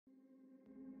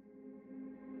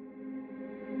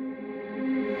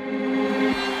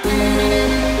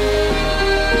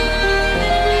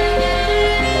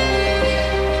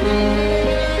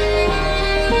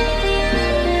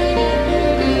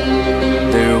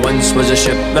once was a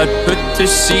ship that put to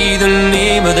sea. The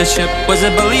name of the ship was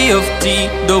a Billy of Tea.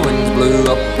 The winds blew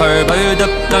up her bow,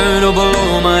 up down, oh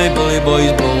below my bully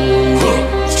boys blow.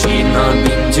 She'd not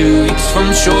been 2 weeks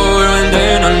from shore when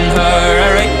down on her a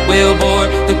right whale bore.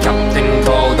 The captain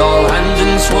called all hands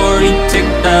and swore he'd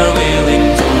take that whale in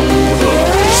tow.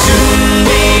 Soon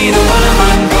may the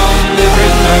Wellerman come to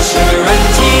bring her sugar and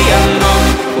tea and rum.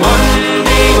 One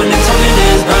day when the tonguing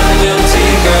is done, we'll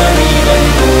take her leave and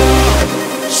go.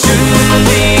 Soon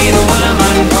may the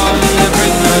Wellerman come to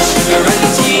bring her sugar and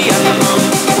tea and rum.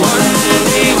 One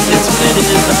day when the tonguing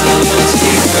is done, we'll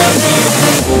take her leave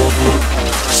and go.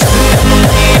 Soon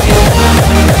may the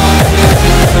Wellerman come to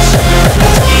bring her sugar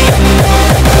and tea and rum.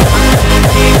 One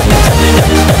day when the tonguing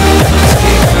is done, we'll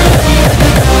take her leave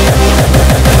and go.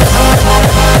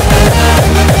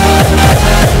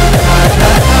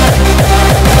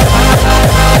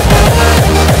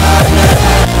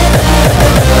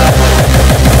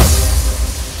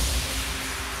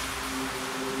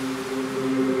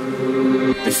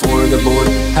 Before the boat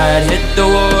had hit the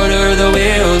water, the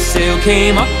whale's sail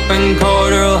came up and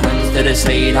caught her. Hands to the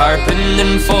side, harping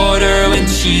and fought her when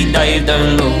she dived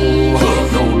down low.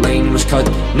 No line was cut,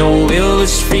 no whale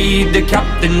was freed. The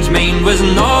captain's mind was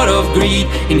not of greed,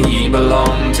 and he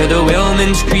belonged to the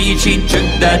whaleman's creed. She took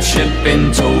that ship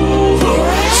in tow.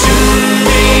 Soon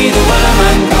may the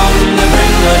Wellerman come to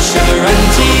bring us sugar and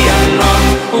tea and rum.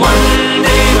 One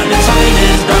day when the time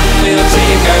is done, we'll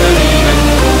take our leave and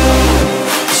go.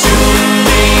 Soon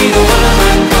may the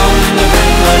Wellerman come to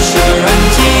bring us sugar and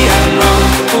tea and rum.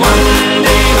 One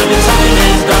day when the time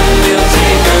is done, we'll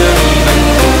take our leave and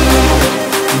go.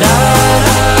 Da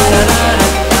da da da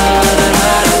da da da da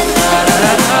da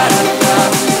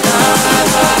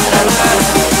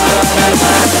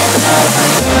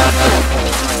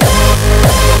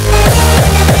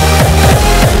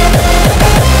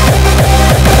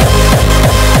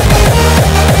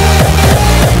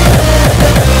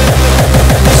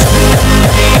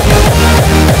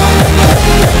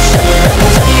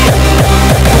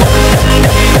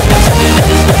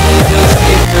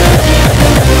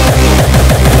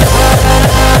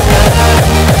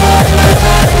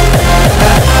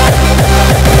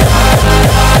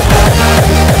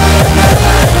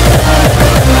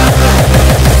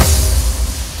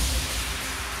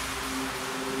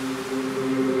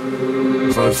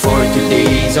For 2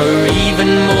 days or even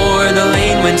more, the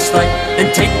lane went slack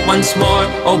and tight once more.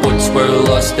 All boats were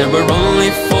lost, there were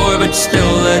only 4, but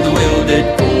still that whale did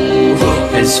go.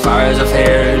 As far as I've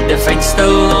heard, the fight's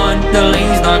still on. The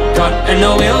lane's not cut and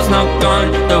the whale's not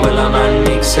gone. The Wellerman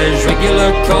makes his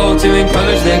regular call to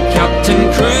encourage the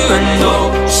captain, crew and all.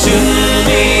 Soon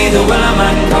may the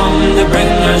Wellerman come to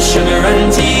bring us sugar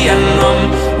and tea and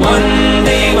rum. One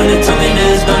day when the tonguing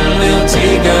is done, we'll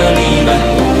take our leave and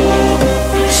go.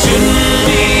 Soon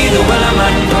may the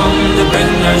Wellerman come to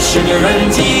bring us sugar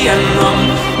and tea and rum.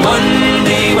 One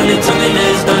day when the tonguing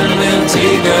is done, we'll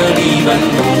take our leave and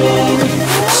go.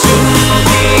 Soon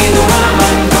may the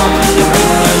Wellerman come to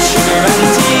bring us sugar and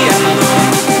tea and rum.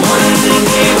 One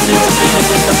day when the tonguing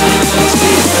is done, we'll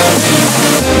take our leave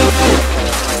and go.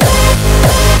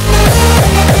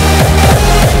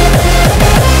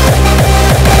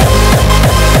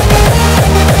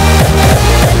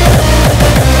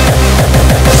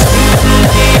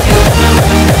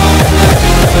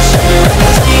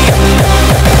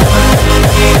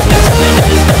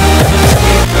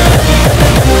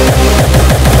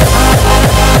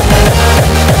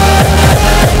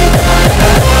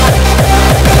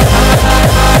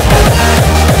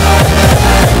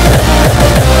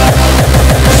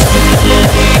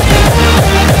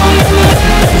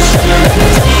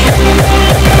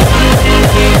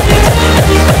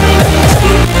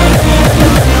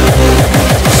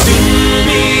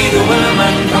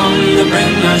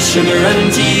 Sugar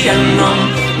and tea and rum.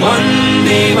 One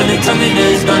day when the tonguing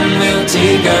is done, we'll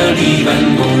take our leave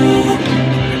and go.